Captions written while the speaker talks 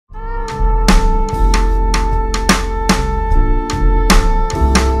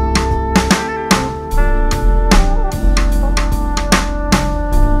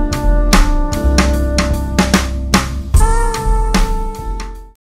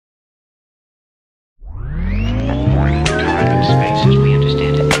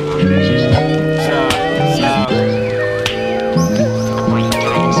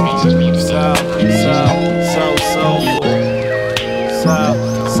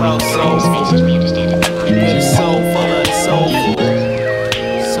soulful. Get a soulful of the soulful.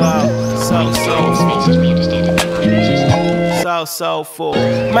 So soulful.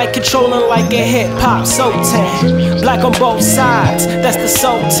 Mic controlling like a hip-hop sultan. Black on both sides, that's the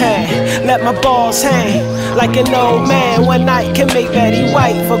sultan. Let my balls hang like an old man. One night can make Betty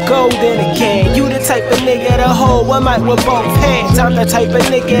White for gold in a can. You the type of nigga to hold one mic with both hands. I'm the type of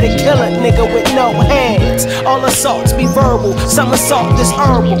nigga to kill a nigga with no hands. All assaults be verbal, some assault is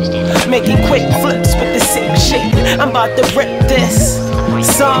herbal. Making quick flips with the sick shit. I'm about to rip this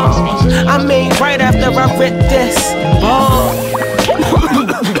song. I mean right after I rip this bomb.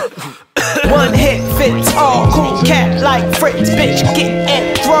 One hit fits all, cool cat like Fritz, bitch, get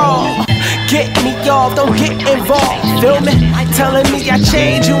enthralled. Get me off, don't get involved, feel me? Telling me I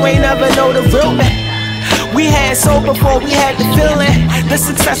changed, you ain't never know the real me. We had soul before we had the feeling. The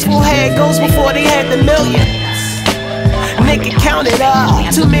successful had goals before they had the millions. Nigga, count it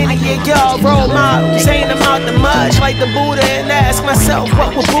up. Too many of y'all role models. Ain't about the much like the Buddha, and ask myself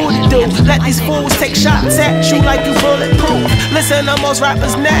what would Buddha do? Let these fools take shots at you like you bulletproof. Listen to most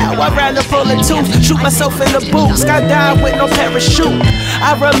rappers now, I'd rather pull a tooth. Shoot myself in the boots, skydive with no parachute.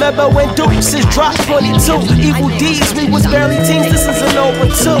 I remember when DeuceZ dropped 22. Evil deeds, we was barely teens, this is an over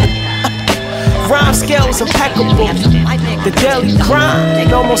 2. Rhyme scales impeccable. The daily grind,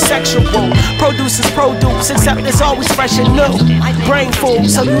 homosexual. Producers produce, except it's always fresh and new. Brain full,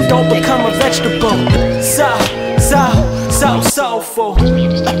 so you don't become a vegetable. So soulful.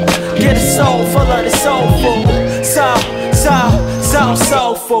 Get a soul full of the soulful. So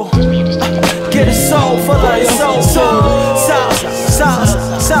soulful. Get a soul full of the soulful.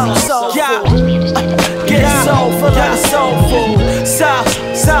 So yeah. Get a soul full of the soulful.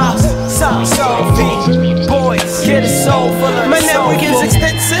 Soulful boys, get a soul full of my network is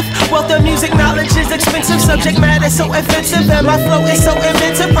extensive. Wealth of music knowledge is expensive. Subject matter so offensive, and my flow is so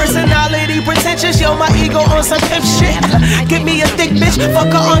inventive. Personality pretentious, yo, my ego on some pimp shit. Give me a thick bitch, fuck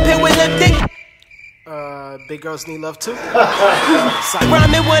her armpit with lip dick. Big girls need love too.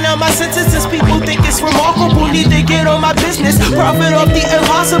 Rhyming when on my sentences, people think it's remarkable. Need to get on my business. Profit off the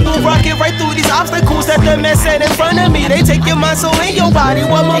impossible. Rocket right through these obstacles that the man set in front of me. They take your mind, soul, and your body.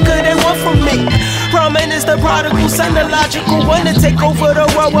 What more could they want from me? Ramen is the prodigal son, the logical one to take over the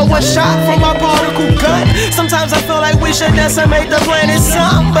world with one shot from my particle gun. Sometimes I feel like we should decimate the planet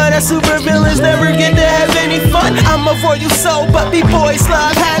some, but as super villains never get to have any fun. I'm a royal soul, but B-boys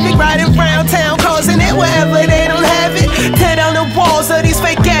love havoc. Riding round town, causing it wherever they don't have it. Tear down the walls of these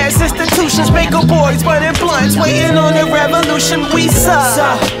fake ass institutions. Make a boys burning blunts, waiting on the revolution we saw.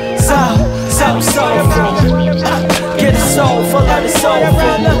 Soulful. Get a soul full of the soulful.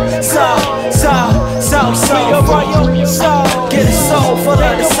 Soulful. Get a soul full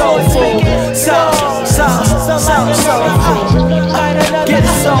of the soulful. Soulful. Get a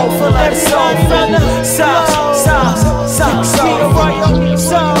soul full of the soulful. Soulful.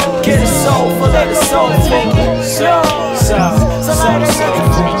 Get a soul full of the soulful.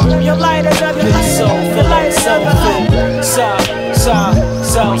 You light another soul full of the soulful.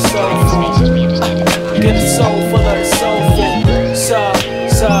 Soulful. Get a soul full of the soulful. Soulful.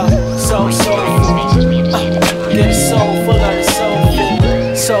 Get a soul full of the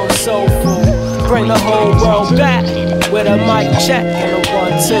soulful. Soulful. Bring the whole world back with a mic check and a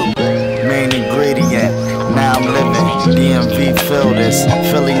 1-2. Main ingredient. Now I'm living, DMV feel this.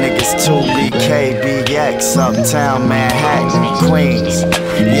 Philly niggas 2BK, BX, Uptown, Manhattan, Queens.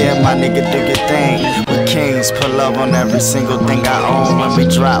 Yeah, my nigga, do your thing. We kings, put love on every single thing I own. When we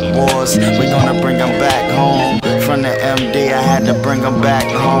drop wars, we gonna bring them back home. From the MD, I had to bring them back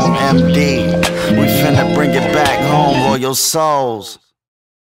home. MD, we finna bring it back home, royal souls.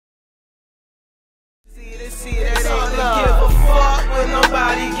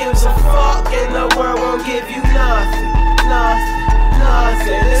 Nobody gives a fuck, and the world won't give you nothing.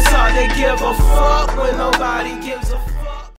 It's hard to give a fuck when nobody gives a fuck.